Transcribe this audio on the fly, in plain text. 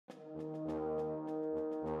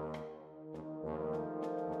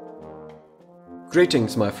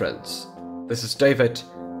Greetings, my friends. This is David,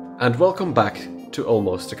 and welcome back to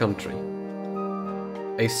Almost a Country,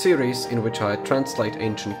 a series in which I translate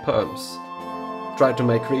ancient poems, try to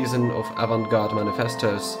make reason of avant-garde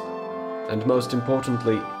manifestos, and most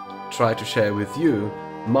importantly, try to share with you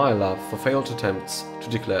my love for failed attempts to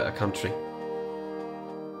declare a country.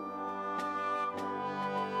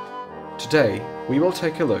 Today, we will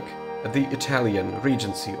take a look at the Italian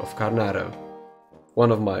Regency of Carnaro, one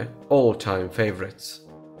of my all-time favorites.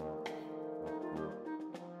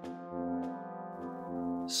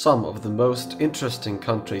 Some of the most interesting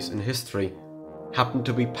countries in history happen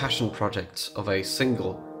to be passion projects of a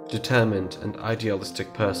single, determined and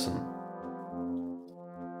idealistic person.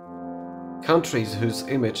 Countries whose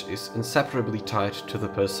image is inseparably tied to the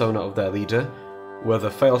persona of their leader, whether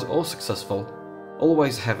failed or successful,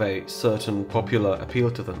 always have a certain popular appeal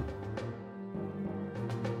to them.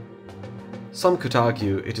 Some could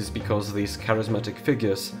argue it is because these charismatic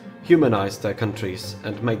figures humanize their countries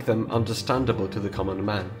and make them understandable to the common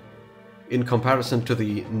man, in comparison to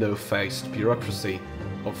the no-faced bureaucracy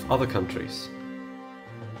of other countries.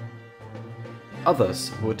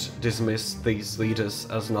 Others would dismiss these leaders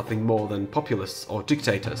as nothing more than populists or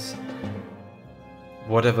dictators.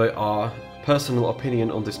 Whatever our personal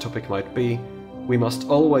opinion on this topic might be, we must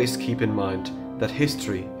always keep in mind that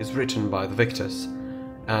history is written by the victors,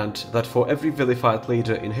 and that for every vilified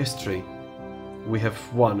leader in history, we have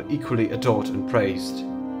one equally adored and praised.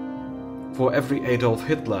 For every Adolf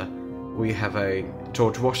Hitler, we have a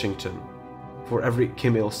George Washington. For every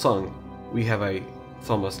Kim Il-sung, we have a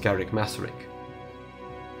Thomas Garrick Masaryk.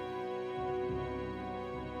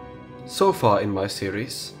 So far in my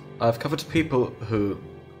series, I've covered people who,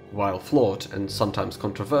 while flawed and sometimes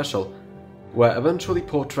controversial, were eventually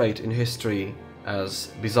portrayed in history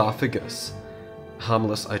as bizarre figures,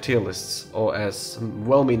 harmless idealists, or as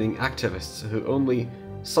well-meaning activists who only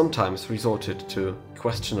sometimes resorted to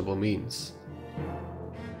questionable means.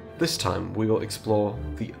 This time we will explore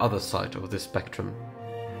the other side of this spectrum.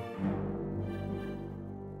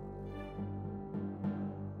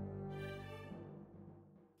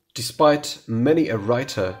 Despite many a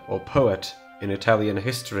writer or poet in Italian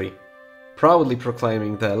history proudly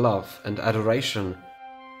proclaiming their love and adoration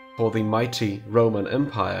for the mighty Roman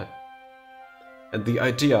Empire, and the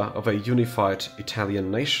idea of a unified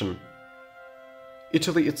Italian nation,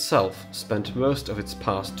 Italy itself spent most of its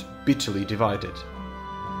past bitterly divided.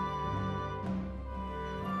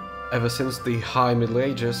 Ever since the High Middle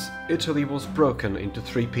Ages, Italy was broken into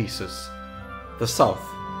three pieces: the south,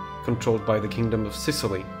 controlled by the Kingdom of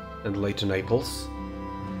Sicily and later Naples,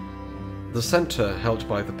 the center held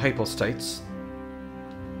by the Papal States,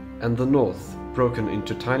 and the north, broken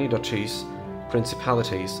into tiny duchies,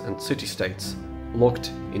 principalities and city-states,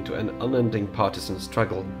 locked into an unending partisan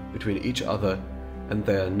struggle between each other and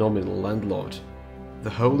their nominal landlord, the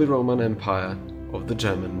Holy Roman Empire of the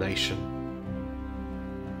German nation.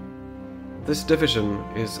 This division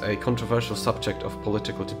is a controversial subject of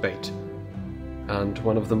political debate, and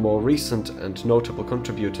one of the more recent and notable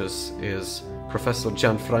contributors is Professor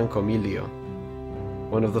Gianfranco Miglio,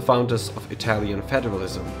 one of the founders of Italian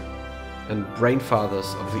federalism and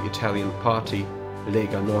brainfathers of the Italian party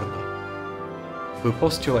Lega Nord, who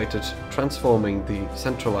postulated transforming the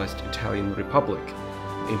centralized Italian Republic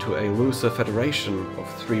into a looser federation of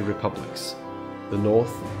three republics: the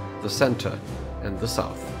North, the Center, and the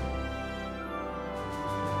South.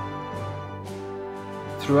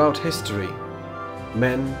 Throughout history,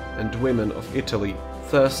 men and women of Italy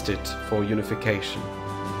thirsted for unification,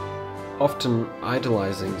 often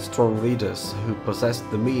idolizing strong leaders who possessed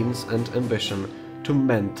the means and ambition to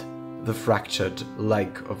mend the fractured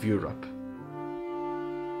leg of Europe.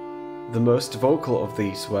 The most vocal of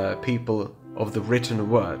these were people of the written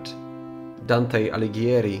word. Dante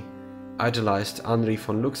Alighieri idolized Henri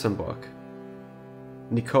von Luxembourg.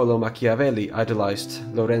 Niccolò Machiavelli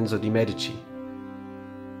idolized Lorenzo di Medici.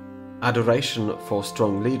 Adoration for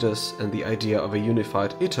strong leaders and the idea of a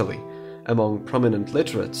unified Italy among prominent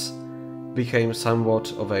literates became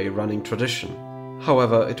somewhat of a running tradition.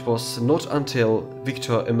 However, it was not until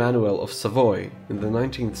Victor Emmanuel of Savoy in the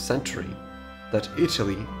 19th century that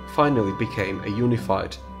Italy finally became a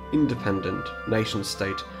unified, independent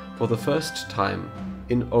nation-state for the first time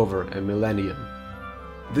in over a millennium.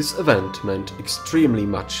 This event meant extremely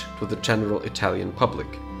much to the general Italian public,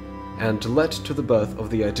 and led to the birth of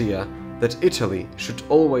the idea that Italy should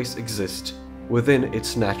always exist within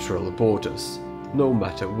its natural borders, no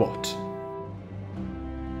matter what.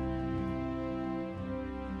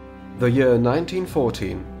 The year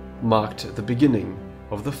 1914 marked the beginning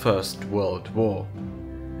of the First World War,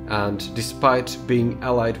 and despite being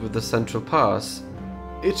allied with the Central Powers,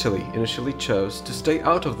 Italy initially chose to stay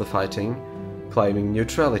out of the fighting, claiming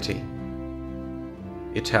neutrality.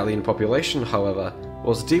 Italian population, however,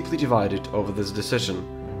 was deeply divided over this decision,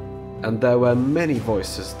 and there were many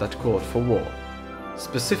voices that called for war,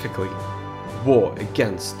 specifically war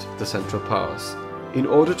against the Central Powers, in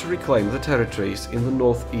order to reclaim the territories in the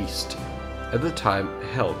northeast, at the time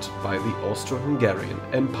held by the Austro-Hungarian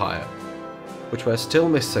Empire, which were still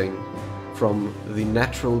missing from the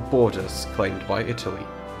natural borders claimed by Italy.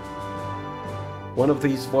 One of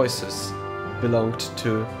these voices belonged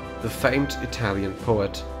to the famed Italian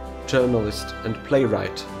poet, journalist and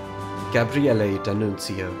playwright Gabriele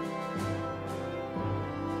D'Annunzio.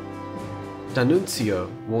 D'Annunzio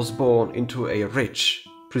was born into a rich,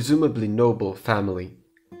 presumably noble family,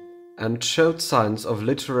 and showed signs of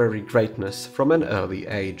literary greatness from an early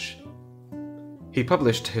age. He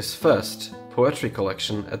published his first poetry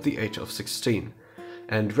collection at the age of 16,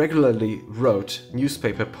 and regularly wrote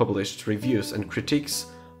newspaper-published reviews and critiques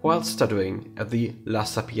while studying at the La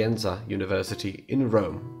Sapienza University in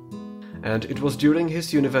Rome. And it was during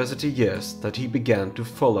his university years that he began to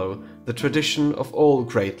follow the tradition of all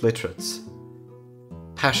great literates.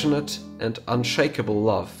 Passionate and unshakable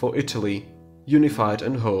love for Italy, unified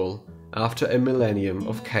and whole after a millennium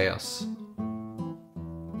of chaos.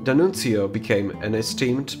 D'Annunzio became an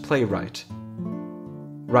esteemed playwright,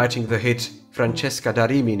 writing the hit Francesca da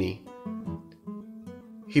Rimini.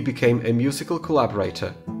 He became a musical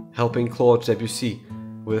collaborator, helping Claude Debussy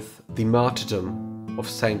with The Martyrdom of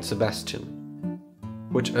Saint Sebastian,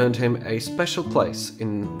 which earned him a special place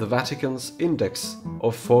in the Vatican's Index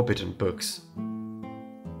of Forbidden Books.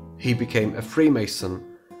 He became a Freemason,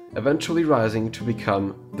 eventually rising to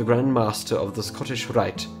become the Grand Master of the Scottish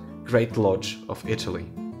Rite, Great Lodge of Italy.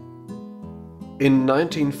 In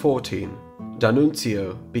 1914,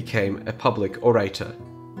 D'Annunzio became a public orator,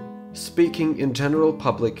 speaking in general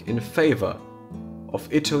public in favor of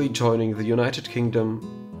Italy joining the United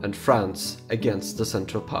Kingdom and France against the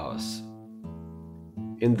Central Powers.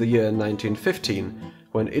 In the year 1915,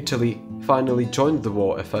 when Italy finally joined the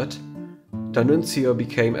war effort, D'Annunzio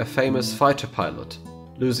became a famous fighter pilot,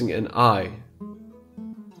 losing an eye.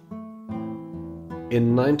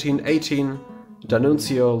 In 1918,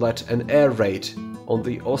 D'Annunzio led an air raid on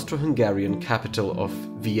the Austro-Hungarian capital of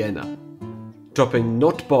Vienna, dropping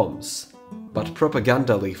not bombs, but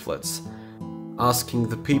propaganda leaflets, asking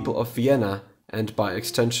the people of Vienna, and by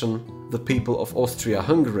extension the people of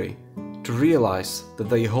Austria-Hungary, to realize that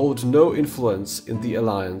they hold no influence in the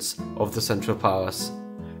alliance of the Central Powers,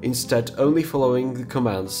 instead only following the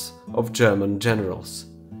commands of German generals,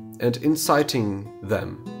 and inciting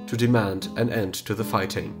them to demand an end to the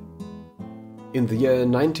fighting. In the year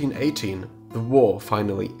 1918, the war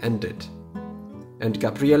finally ended, and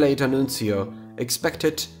Gabriele D'Annunzio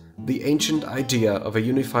expected the ancient idea of a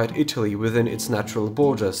unified Italy within its natural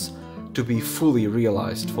borders to be fully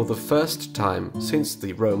realized for the first time since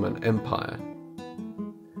the Roman Empire.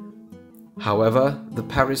 However, the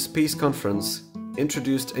Paris Peace Conference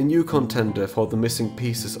introduced a new contender for the missing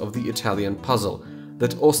pieces of the Italian puzzle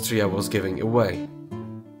that Austria was giving away.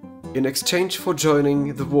 In exchange for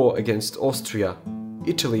joining the war against Austria,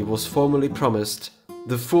 Italy was formally promised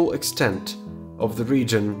the full extent of the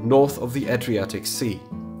region north of the Adriatic Sea.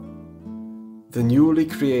 The newly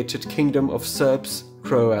created Kingdom of Serbs,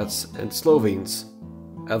 Croats and Slovenes,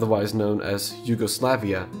 otherwise known as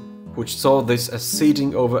Yugoslavia, which saw this as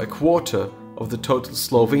ceding over a quarter of the total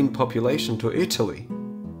Slovene population to Italy,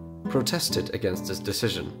 protested against this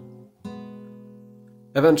decision.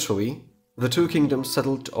 Eventually, the two kingdoms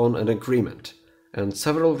settled on an agreement, and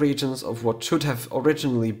several regions of what should have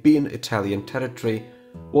originally been Italian territory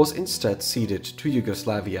was instead ceded to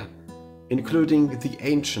Yugoslavia, including the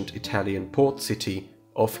ancient Italian port city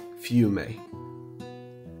of Fiume.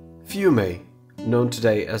 Fiume, known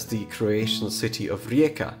today as the Croatian city of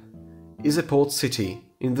Rijeka, is a port city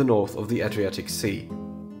in the north of the Adriatic Sea,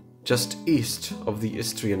 just east of the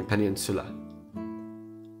Istrian Peninsula.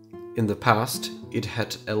 In the past, it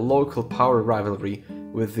had a local power rivalry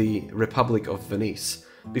with the Republic of Venice,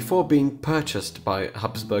 before being purchased by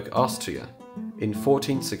Habsburg Austria in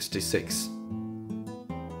 1466.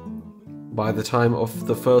 By the time of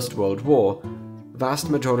the First World War, vast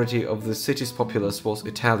majority of the city's populace was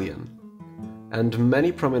Italian, and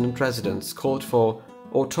many prominent residents called for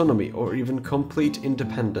autonomy or even complete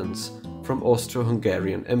independence from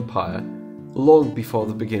Austro-Hungarian Empire long before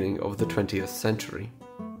the beginning of the 20th century.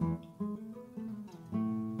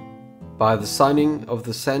 By the signing of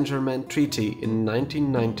the Saint-Germain Treaty in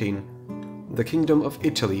 1919, the Kingdom of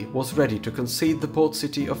Italy was ready to concede the port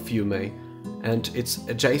city of Fiume and its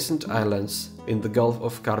adjacent islands in the Gulf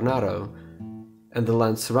of Carnaro and the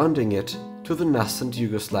land surrounding it to the nascent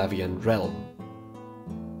Yugoslavian realm.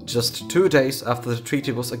 Just 2 days after the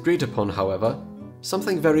treaty was agreed upon, however,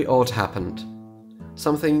 something very odd happened.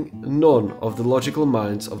 Something none of the logical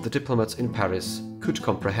minds of the diplomats in Paris could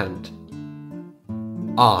comprehend.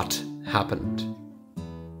 Art happened.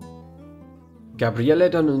 Gabriele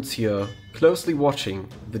D'Annunzio, closely watching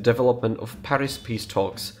the development of Paris peace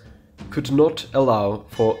talks, could not allow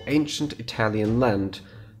for ancient Italian land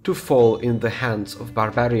to fall in the hands of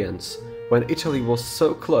barbarians when Italy was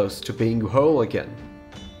so close to being whole again.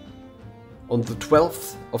 On the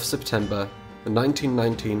 12th of September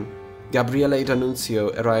 1919, Gabriele D'Annunzio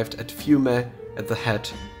arrived at Fiume at the head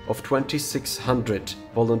of 2,600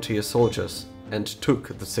 volunteer soldiers and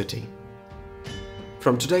took the city.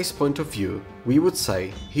 From today's point of view, we would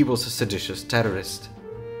say he was a seditious terrorist.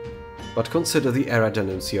 But consider the era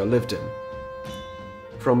D'Annunzio lived in.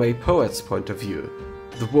 From a poet's point of view,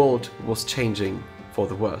 the world was changing for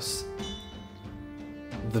the worse.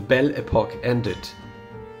 The Belle Époque ended.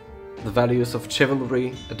 The values of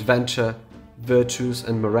chivalry, adventure, virtues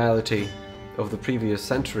and morality of the previous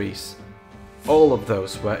centuries, all of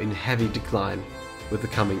those were in heavy decline with the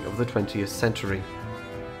coming of the 20th century,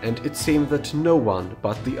 and it seemed that no one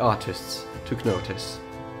but the artists took notice.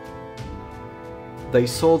 They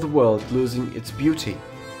saw the world losing its beauty,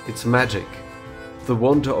 its magic, the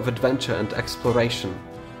wonder of adventure and exploration,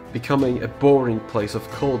 becoming a boring place of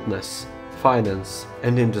coldness, finance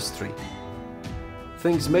and industry.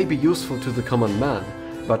 Things may be useful to the common man,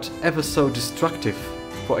 but ever so destructive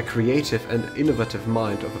for a creative and innovative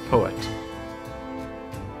mind of a poet.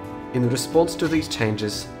 In response to these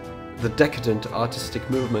changes, the decadent artistic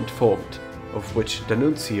movement formed, of which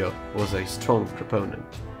D'Annunzio was a strong proponent.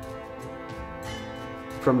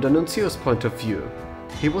 From D'Annunzio's point of view,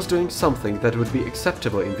 he was doing something that would be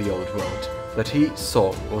acceptable in the old world, that he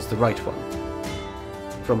saw was the right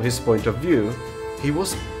one. From his point of view, he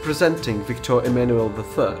was presenting Victor Emmanuel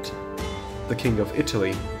III, the King of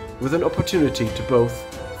Italy, with an opportunity to both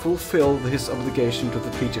fulfill his obligation to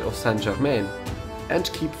the Treaty of Saint-Germain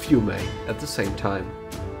and keep Fiume at the same time.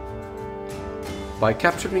 By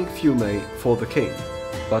capturing Fiume for the king,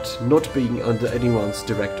 but not being under anyone's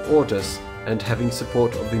direct orders and having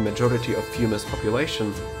support of the majority of Fiume's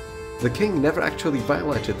population, the king never actually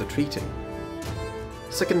violated the treaty.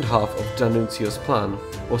 Second half of D'Annunzio's plan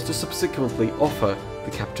was to subsequently offer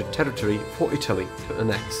the captured territory for Italy to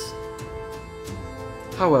annex.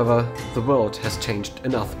 However, the world has changed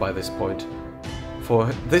enough by this point for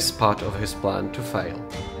this part of his plan to fail.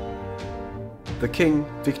 The king,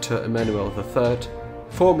 Victor Emmanuel III,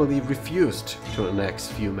 formally refused to annex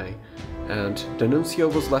Fiume, and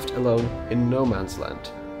D'Annunzio was left alone in no man's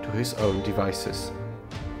land to his own devices.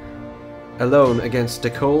 Alone against the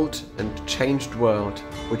cold and changed world,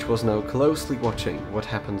 which was now closely watching what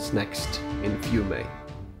happens next in Fiume.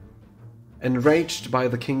 Enraged by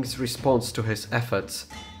the king's response to his efforts,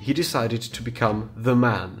 he decided to become the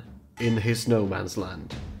man in his no man's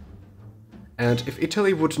land. And if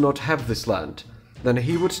Italy would not have this land, then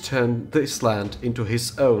he would turn this land into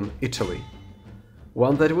his own Italy,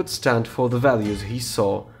 one that would stand for the values he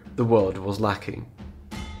saw the world was lacking.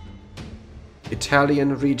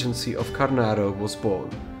 Italian Regency of Carnaro was born,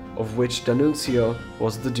 of which D'Annunzio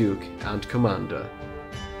was the duke and commander.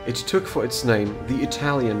 It took for its name the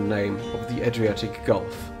Italian name of the Adriatic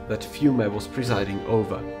Gulf that Fiume was presiding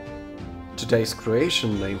over. Today's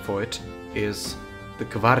Croatian name for it is the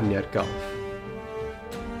Kvarner Gulf.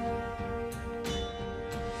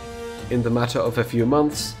 In the matter of a few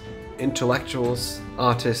months, intellectuals,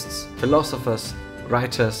 artists, philosophers,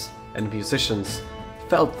 writers and musicians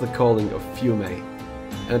felt the calling of Fiume,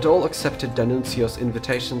 and all accepted D'Annunzio's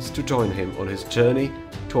invitations to join him on his journey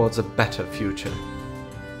towards a better future.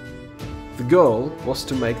 The goal was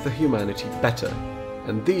to make the humanity better,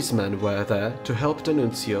 and these men were there to help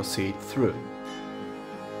D'Annunzio see it through.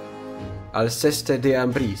 Alceste de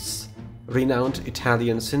Ambris, renowned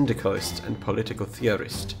Italian syndicalist and political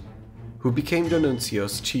theorist, who became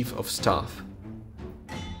D'Annunzio's chief of staff.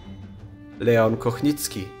 Leon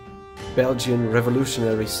Kochnitsky, Belgian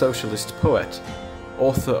revolutionary socialist poet,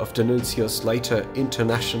 author of D'Annunzio's later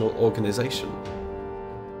international organization.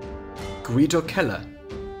 Guido Keller,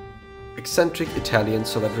 eccentric Italian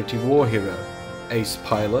celebrity war hero, ace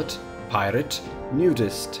pilot, pirate,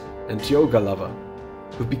 nudist and yoga lover,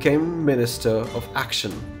 who became Minister of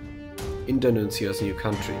Action in D'Annunzio's new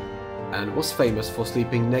country, and was famous for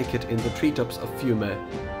sleeping naked in the treetops of Fiume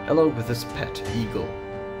along with his pet eagle.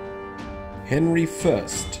 Henry I,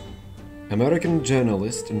 American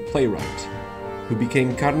journalist and playwright, who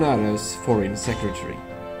became Carnaro's foreign secretary.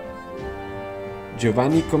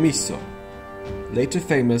 Giovanni Comiso, later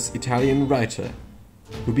famous Italian writer,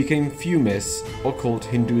 who became Fiume's occult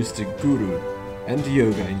Hinduistic guru and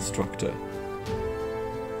yoga instructor.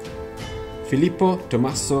 Filippo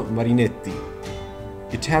Tommaso Marinetti,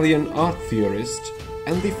 Italian art theorist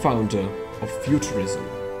and the founder of Futurism.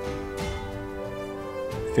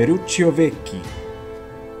 Ferruccio Vecchi,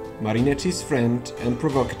 Marinetti's friend and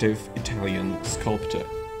provocative Italian sculptor.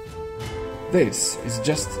 This is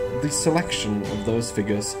just the selection of those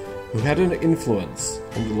figures who had an influence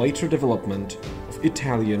on the later development of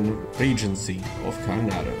Italian Regency of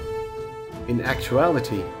Carnaro. In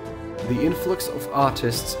actuality, the influx of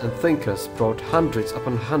artists and thinkers brought hundreds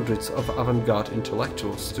upon hundreds of avant-garde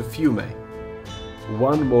intellectuals to Fiume,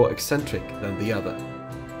 one more eccentric than the other.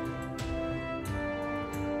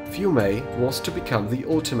 Fiume was to become the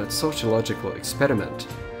ultimate sociological experiment,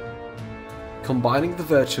 combining the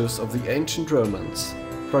virtues of the ancient Romance,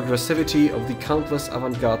 progressivity of the countless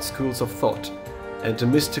avant-garde schools of thought, and the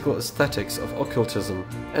mystical aesthetics of occultism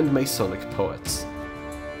and Masonic poets.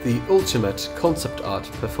 The ultimate concept art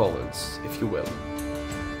performance, if you will.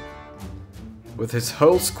 With his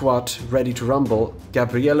whole squad ready to rumble,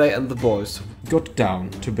 Gabriele and the boys got down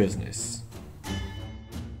to business.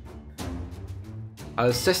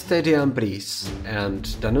 Alceste de Ambris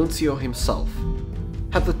and D'Annunzio himself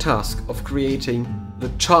had the task of creating the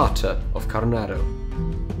Charter of Carnaro,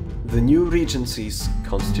 the new Regency's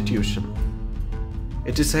constitution.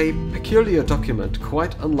 It is a peculiar document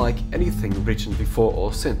quite unlike anything written before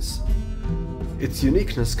or since. Its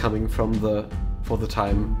uniqueness coming from the, for the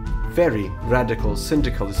time, very radical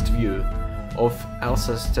syndicalist view of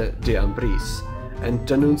Alceste de Ambris and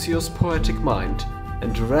D'Annunzio's poetic mind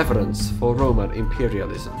and reverence for Roman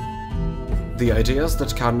imperialism. The ideas that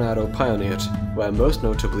Carnaro pioneered were most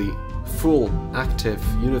notably full, active,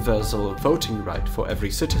 universal voting right for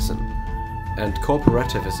every citizen, and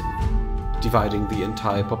corporativism, dividing the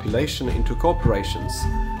entire population into corporations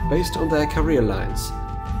based on their career lines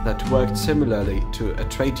that worked similarly to a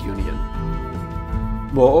trade union.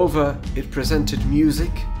 Moreover, it presented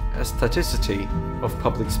music, aestheticity of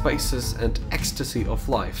public spaces and ecstasy of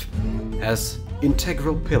life as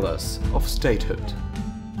integral pillars of statehood.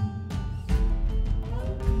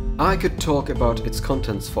 I could talk about its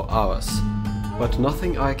contents for hours, but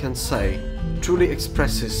nothing I can say truly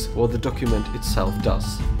expresses what the document itself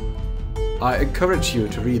does. I encourage you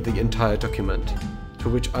to read the entire document, to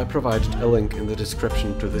which I provided a link in the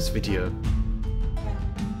description to this video.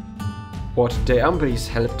 What De Ambris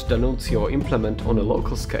helped D'Annunzio implement on a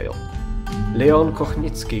local scale, Leon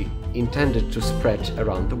Kochnitsky intended to spread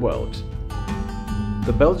around the world.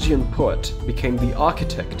 The Belgian poet became the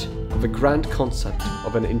architect of a grand concept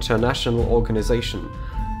of an international organization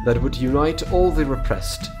that would unite all the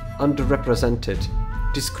repressed, underrepresented,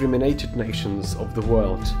 discriminated nations of the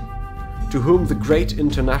world, to whom the great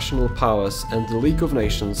international powers and the League of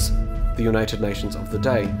Nations, the United Nations of the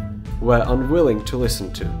day, were unwilling to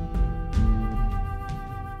listen to.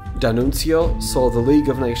 D'Annunzio saw the League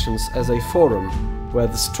of Nations as a forum where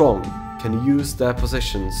the strong can use their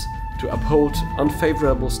positions to uphold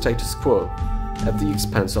unfavorable status quo at the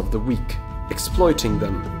expense of the weak, exploiting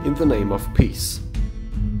them in the name of peace.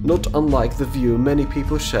 Not unlike the view many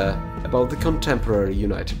people share about the contemporary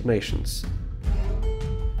United Nations.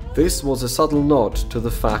 This was a subtle nod to the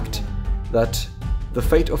fact that the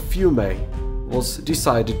fate of Fiume was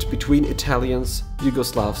decided between Italians,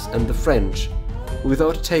 Yugoslavs and the French,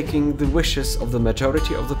 without taking the wishes of the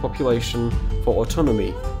majority of the population for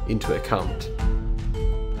autonomy into account.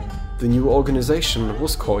 The new organization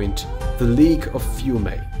was coined the League of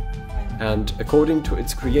Fiume, and according to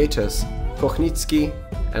its creators, Kochnitsky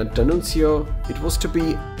and D'Annunzio, it was to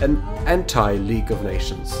be an anti-League of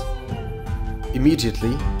Nations.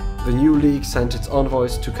 Immediately, the new league sent its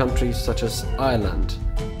envoys to countries such as Ireland,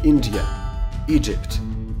 India, Egypt,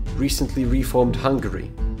 recently reformed Hungary,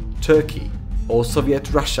 Turkey, or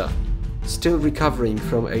Soviet Russia, still recovering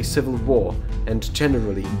from a civil war and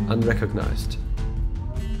generally unrecognized.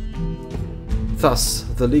 Thus,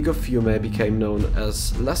 the League of Fiume became known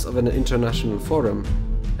as less of an international forum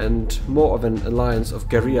and more of an alliance of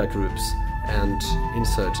guerrilla groups and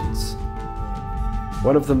insurgents.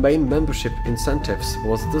 One of the main membership incentives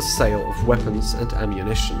was the sale of weapons and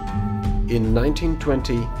ammunition. In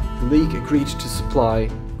 1920, the League agreed to supply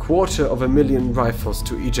 250,000 rifles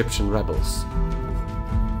to Egyptian rebels.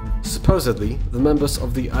 Supposedly, the members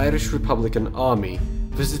of the Irish Republican Army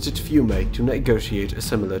visited Fiume to negotiate a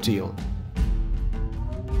similar deal.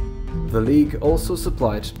 The League also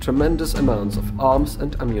supplied tremendous amounts of arms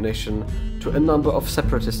and ammunition to a number of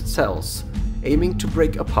separatist cells aiming to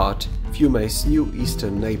break apart Fiume's new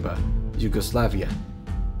eastern neighbor, Yugoslavia.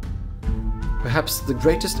 Perhaps the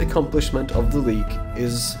greatest accomplishment of the League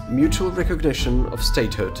is mutual recognition of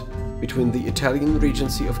statehood between the Italian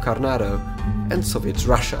Regency of Carnaro and Soviet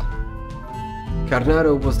Russia.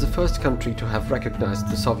 Carnaro was the first country to have recognized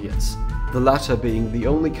the Soviets, the latter being the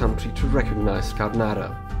only country to recognize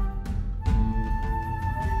Carnaro.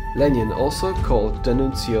 Lenin also called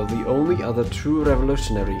D'Annunzio the only other true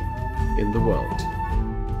revolutionary in the world.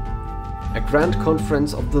 A grand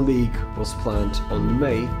conference of the League was planned on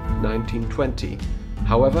May 1920,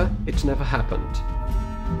 however it never happened,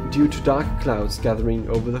 due to dark clouds gathering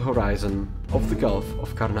over the horizon of the Gulf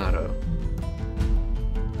of Carnaro.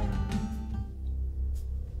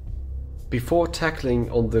 Before tackling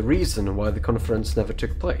on the reason why the conference never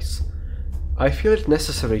took place, I feel it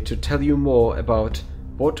necessary to tell you more about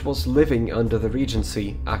what was living under the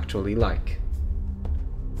Regency actually like.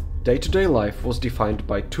 Day-to-day life was defined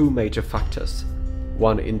by two major factors,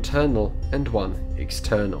 one internal and one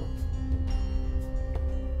external.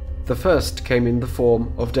 The first came in the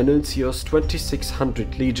form of D'Annunzio's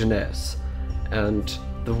 2,600 legionnaires and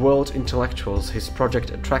the world intellectuals his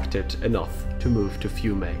project attracted enough to move to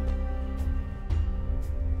Fiume.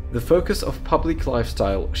 The focus of public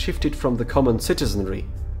lifestyle shifted from the common citizenry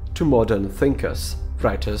to modern thinkers,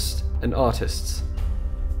 writers and artists,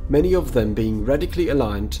 many of them being radically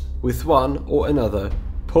aligned with one or another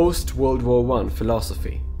post-World War I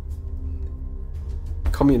philosophy.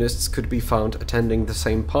 Communists could be found attending the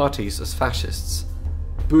same parties as fascists.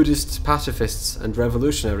 Buddhists, pacifists and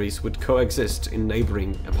revolutionaries would coexist in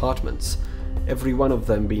neighboring apartments, every one of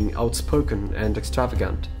them being outspoken and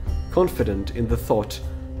extravagant, confident in the thought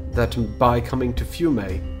that by coming to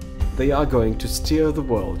Fiume, they are going to steer the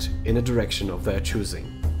world in a direction of their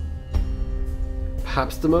choosing.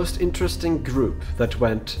 Perhaps the most interesting group that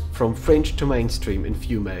went from fringe to mainstream in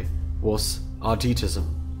Fiume was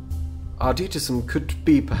Arditism. Arditism could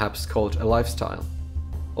be perhaps called a lifestyle,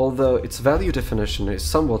 although its value definition is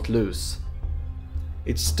somewhat loose.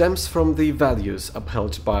 It stems from the values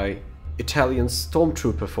upheld by Italian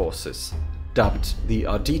stormtrooper forces, dubbed the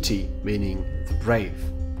Arditi, meaning the brave.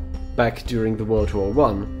 Back during the World War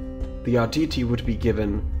I, the Arditi would be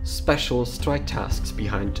given special strike tasks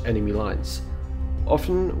behind enemy lines,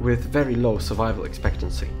 often with very low survival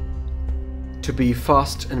expectancy. To be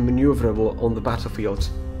fast and maneuverable on the battlefield,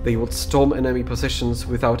 they would storm enemy positions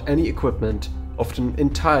without any equipment, often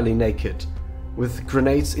entirely naked, with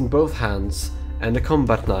grenades in both hands and a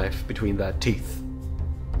combat knife between their teeth.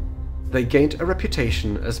 They gained a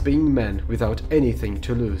reputation as being men without anything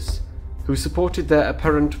to lose, who supported their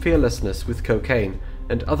apparent fearlessness with cocaine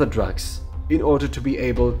and other drugs in order to be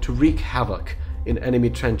able to wreak havoc in enemy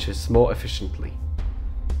trenches more efficiently.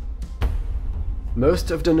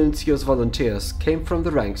 Most of D'Annunzio's volunteers came from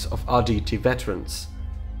the ranks of Arditi veterans,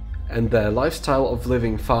 and their lifestyle of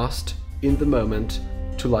living fast, in the moment,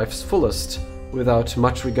 to life's fullest, without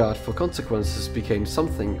much regard for consequences became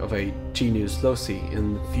something of a genius loci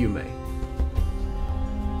in Fiume.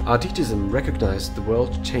 Arditism recognized the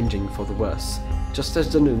world changing for the worse, just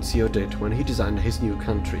as D'Annunzio did when he designed his new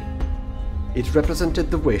country. It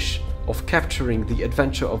represented the wish of capturing the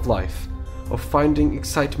adventure of life, of finding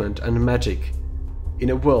excitement and magic in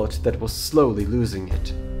a world that was slowly losing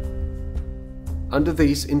it. Under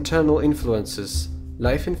these internal influences,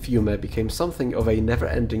 life in Fiume became something of a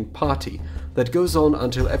never-ending party that goes on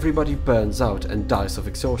until everybody burns out and dies of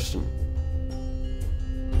exhaustion.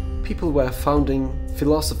 People were founding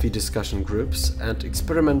philosophy discussion groups and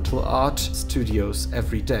experimental art studios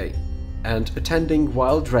every day, and attending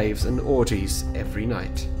wild raves and orgies every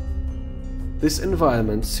night. This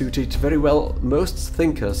environment suited very well most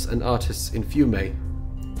thinkers and artists in Fiume,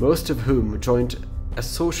 most of whom joined a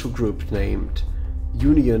social group named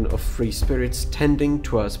Union of Free Spirits Tending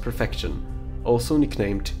Towards Perfection, also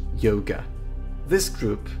nicknamed Yoga. This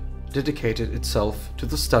group dedicated itself to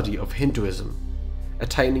the study of Hinduism,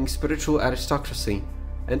 attaining spiritual aristocracy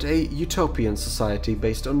and a utopian society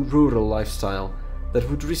based on rural lifestyle that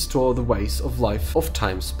would restore the ways of life of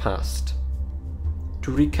times past,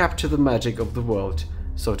 to recapture the magic of the world,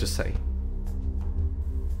 so to say.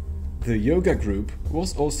 The yoga group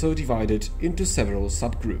was also divided into several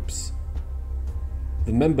subgroups.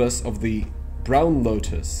 The members of the Brown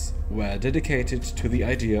Lotus were dedicated to the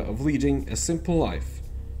idea of leading a simple life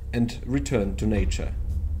and return to nature.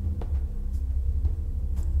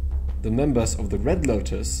 The members of the Red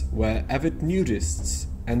Lotus were avid nudists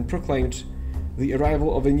and proclaimed the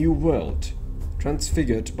arrival of a new world,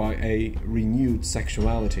 transfigured by a renewed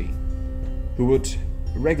sexuality, who would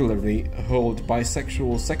regularly hold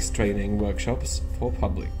bisexual sex training workshops for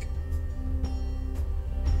public.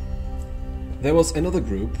 There was another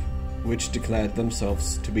group which declared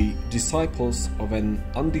themselves to be disciples of an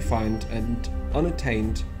undefined and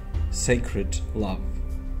unattained sacred love.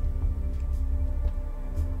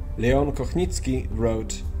 Leon Kochnicki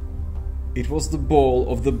wrote, "It was the ball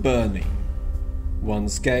of the burning.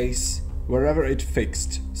 One's gaze, wherever it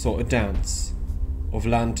fixed, saw a dance of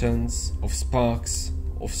lanterns, of sparks,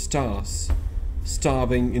 of stars,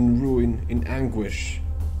 starving in ruin, in anguish,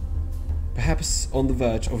 perhaps on the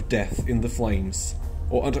verge of death in the flames,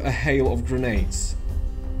 or under a hail of grenades.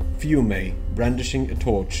 Fiume, brandishing a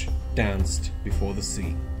torch, danced before the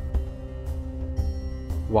sea."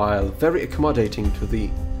 While very accommodating to the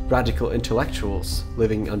radical intellectuals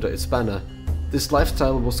living under its banner, this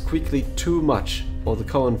lifestyle was quickly too much for the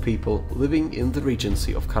common people living in the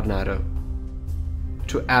Regency of Carnaro.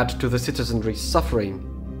 To add to the citizenry's suffering,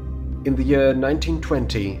 in the year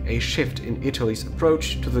 1920 a shift in Italy's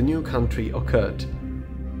approach to the new country occurred.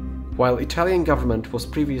 While Italian government was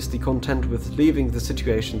previously content with leaving the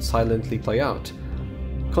situation silently play out,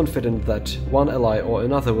 confident that one ally or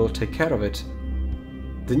another will take care of it,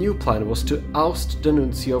 the new plan was to oust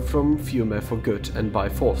D'Annunzio from Fiume for good and by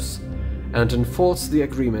force, and enforce the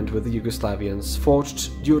agreement with the Yugoslavians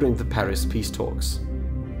forged during the Paris peace talks.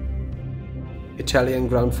 Italian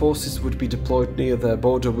ground forces would be deployed near their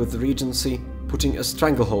border with the Regency, putting a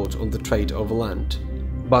stranglehold on the trade over land.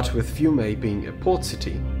 But with Fiume being a port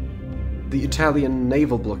city, the Italian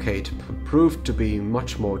naval blockade proved to be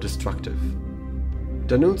much more destructive.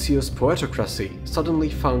 D'Annunzio's poetocracy suddenly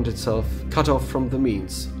found itself cut off from the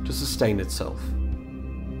means to sustain itself.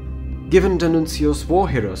 Given D'Annunzio's war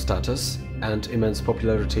hero status and immense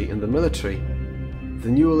popularity in the military, the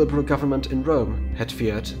new liberal government in Rome had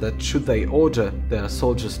feared that should they order their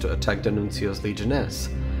soldiers to attack D'Annunzio's legionnaires,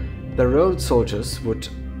 their own soldiers would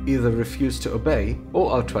either refuse to obey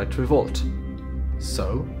or outright revolt.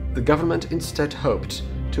 So, the government instead hoped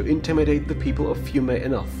to intimidate the people of Fiume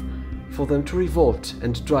enough for them to revolt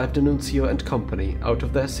and drive D'Annunzio and company out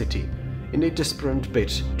of their city in a desperate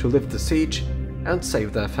bid to lift the siege and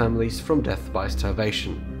save their families from death by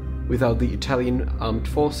starvation, without the Italian armed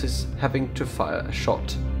forces having to fire a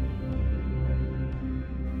shot.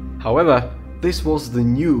 However, this was the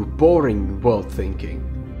new, boring world thinking.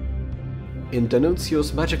 In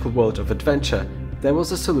D'Annunzio's magical world of adventure, there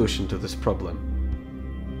was a solution to this problem.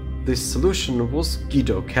 This solution was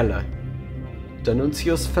Guido Keller,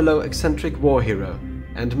 D'Annunzio's fellow eccentric war hero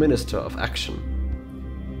and Minister of Action.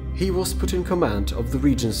 He was put in command of the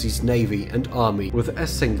Regency's navy and army with a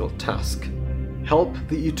single task: help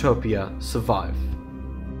the Utopia survive.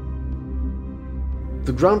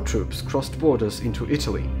 The ground troops crossed borders into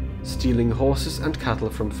Italy, stealing horses and cattle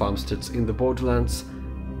from farmsteads in the borderlands,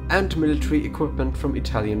 and military equipment from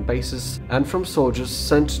Italian bases and from soldiers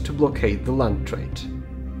sent to blockade the land trade.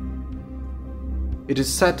 It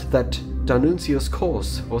is said that D'Annunzio's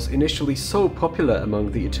cause was initially so popular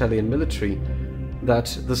among the Italian military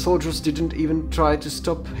that the soldiers didn't even try to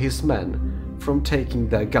stop his men from taking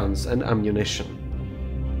their guns and ammunition.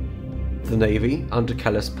 The navy, under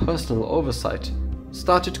Keller's personal oversight,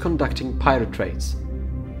 started conducting pirate raids.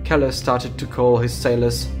 Keller started to call his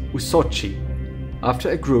sailors Usocci,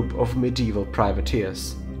 after a group of medieval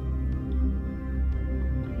privateers.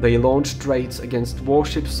 They launched raids against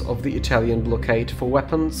warships of the Italian blockade for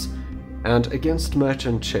weapons and against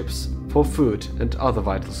merchant ships for food and other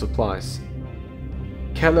vital supplies.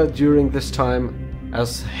 Keller, during this time,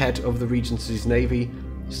 as head of the Regency's navy,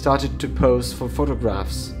 started to pose for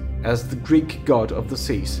photographs as the Greek god of the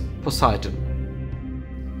seas, Poseidon.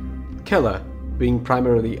 Keller, being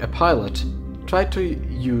primarily a pilot, tried to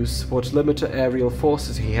use what limited aerial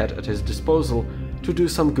forces he had at his disposal to do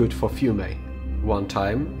some good for Fiume. One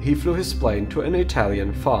time, he flew his plane to an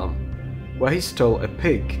Italian farm, where he stole a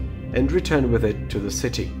pig and returned with it to the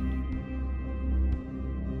city.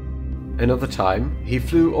 Another time, he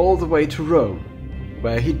flew all the way to Rome,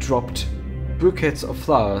 where he dropped bouquets of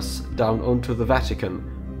flowers down onto the Vatican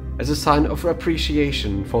as a sign of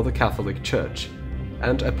appreciation for the Catholic Church,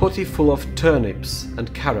 and a potty full of turnips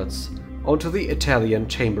and carrots onto the Italian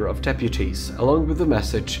Chamber of Deputies, along with the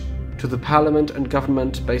message, "To the parliament and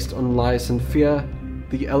government based on lies and fear,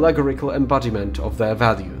 the allegorical embodiment of their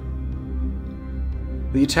value."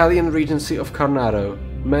 The Italian Regency of Carnaro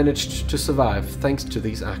managed to survive thanks to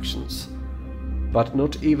these actions. But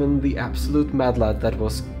not even the absolute mad lad that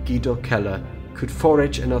was Guido Keller could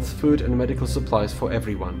forage enough food and medical supplies for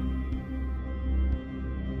everyone.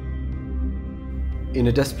 In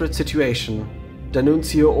a desperate situation,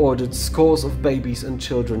 D'Annunzio ordered scores of babies and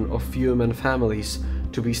children of Fiuman families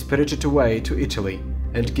to be spirited away to Italy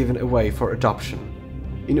and given away for adoption,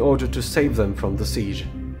 in order to save them from the siege.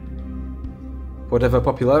 Whatever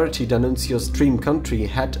popularity D'Annunzio's dream country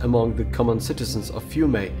had among the common citizens of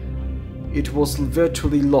Fiume, it was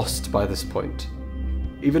virtually lost by this point.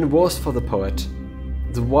 Even worse for the poet,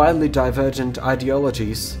 the wildly divergent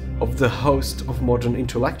ideologies of the host of modern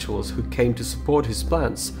intellectuals who came to support his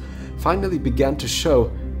plans finally began to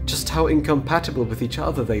show just how incompatible with each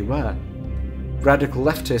other they were. Radical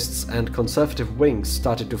leftists and conservative wings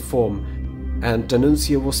started to form, and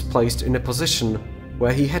D'Annunzio was placed in a position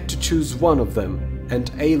where he had to choose one of them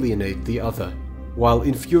and alienate the other, while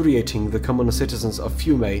infuriating the common citizens of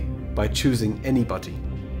Fiume by choosing anybody.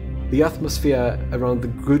 The atmosphere around the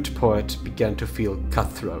good poet began to feel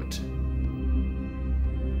cutthroat.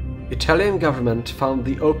 Italian government found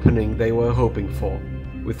the opening they were hoping for.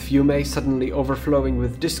 With Fiume suddenly overflowing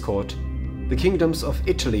with discord, the kingdoms of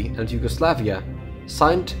Italy and Yugoslavia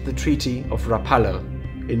signed the Treaty of Rapallo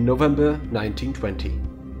in November 1920.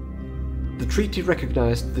 The treaty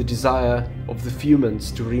recognized the desire of the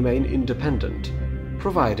Fiumans to remain independent,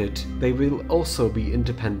 provided they will also be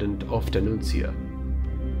independent of D'Annunzio.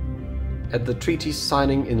 At the treaty's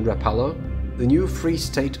signing in Rapallo, the new Free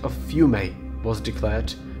State of Fiume was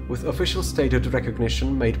declared, with official statehood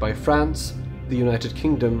recognition made by France, the United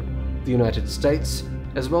Kingdom, the United States,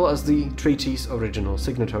 as well as the treaty's original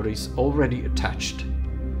signatories already attached.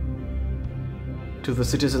 To the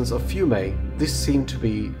citizens of Fiume, this seemed to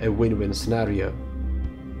be a win-win scenario.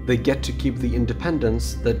 They get to keep the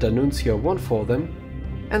independence that D'Annunzio won for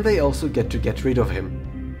them, and they also get to get rid of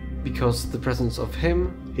him, because the presence of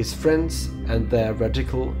him, his friends, and their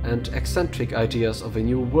radical and eccentric ideas of a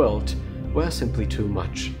new world were simply too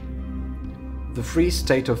much. The Free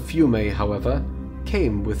State of Fiume, however,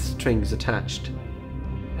 came with strings attached,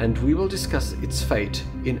 and we will discuss its fate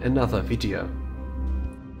in another video.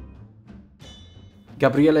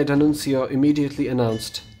 Gabriele D'Annunzio immediately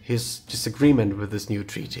announced his disagreement with this new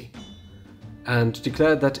treaty, and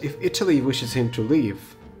declared that if Italy wishes him to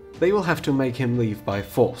leave, they will have to make him leave by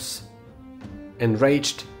force.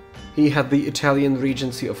 Enraged, he had the Italian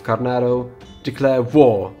Regency of Carnaro declare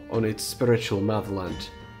war on its spiritual motherland,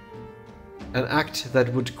 an act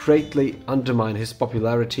that would greatly undermine his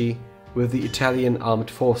popularity with the Italian armed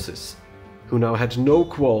forces, who now had no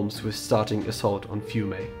qualms with starting assault on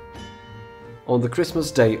Fiume. On the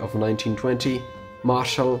Christmas Day of 1920,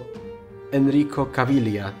 Marshal Enrico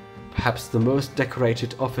Caviglia, perhaps the most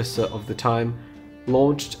decorated officer of the time,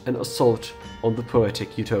 launched an assault on the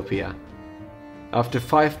poetic utopia. After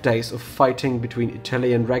 5 days of fighting between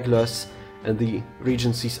Italian regulars and the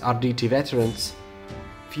Regency's Arditi veterans,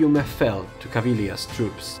 Fiume fell to Caviglia's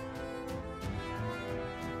troops.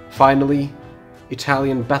 Finally,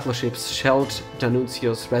 Italian battleships shelled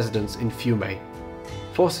D'Annunzio's residence in Fiume,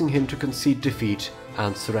 forcing him to concede defeat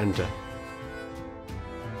and surrender.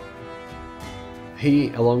 He,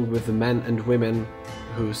 along with the men and women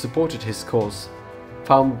who supported his cause,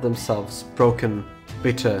 found themselves broken,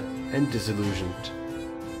 bitter, and disillusioned.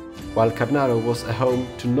 While Carnaro was a home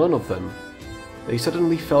to none of them, they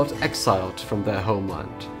suddenly felt exiled from their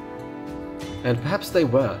homeland. And perhaps they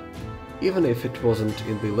were, even if it wasn't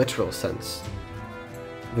in the literal sense.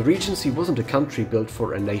 The Regency wasn't a country built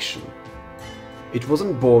for a nation. It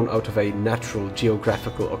wasn't born out of a natural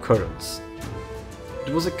geographical occurrence.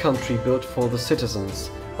 It was a country built for the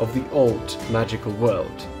citizens of the old magical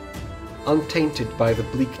world, untainted by the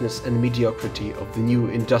bleakness and mediocrity of the new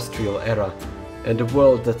industrial era, and a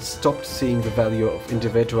world that stopped seeing the value of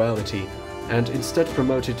individuality and instead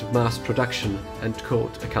promoted mass production and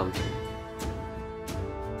cold accounting.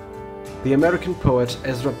 The American poet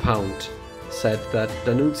Ezra Pound said that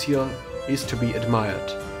D'Annunzio is to be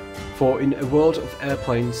admired, for in a world of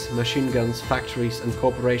airplanes, machine guns, factories and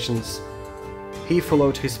corporations, he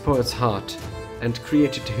followed his poet's heart and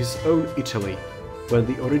created his own Italy when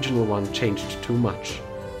the original one changed too much.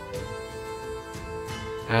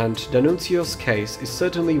 And D'Annunzio's case is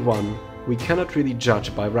certainly one we cannot really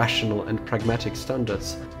judge by rational and pragmatic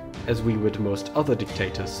standards as we would most other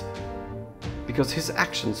dictators, because his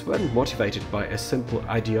actions weren't motivated by a simple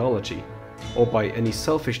ideology or by any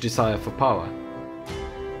selfish desire for power.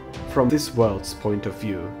 From this world's point of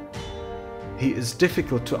view, he is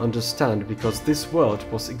difficult to understand because this world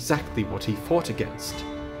was exactly what he fought against.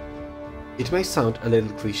 It may sound a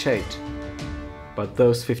little cliched, but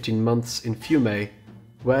those 15 months in Fiume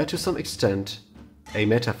were to some extent a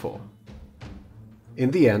metaphor.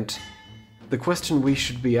 In the end, the question we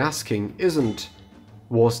should be asking isn't,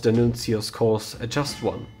 was D'Annunzio's cause a just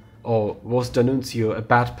one, or was D'Annunzio a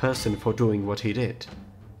bad person for doing what he did?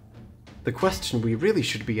 The question we really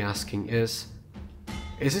should be asking is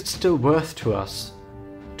it still worth to us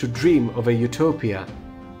to dream of a utopia?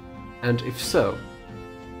 And if so,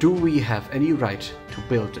 do we have any right to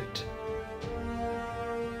build it?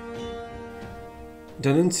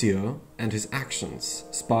 D'Annunzio and his actions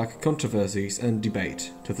spark controversies and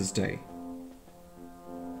debate to this day.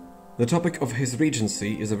 The topic of his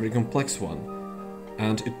regency is a very complex one,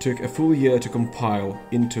 and it took a full year to compile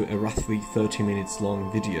into a roughly 30 minutes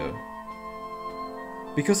long video.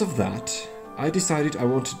 Because of that, I decided I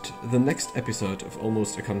wanted the next episode of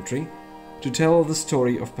Almost a Country to tell the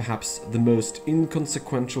story of perhaps the most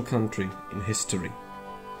inconsequential country in history.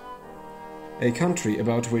 A country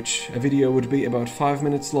about which a video would be about 5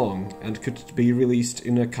 minutes long and could be released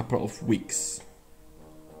in a couple of weeks.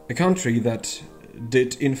 A country that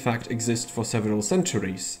did in fact exist for several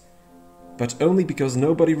centuries, but only because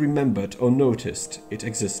nobody remembered or noticed it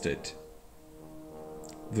existed.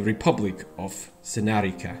 The Republic of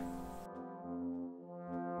Senarica.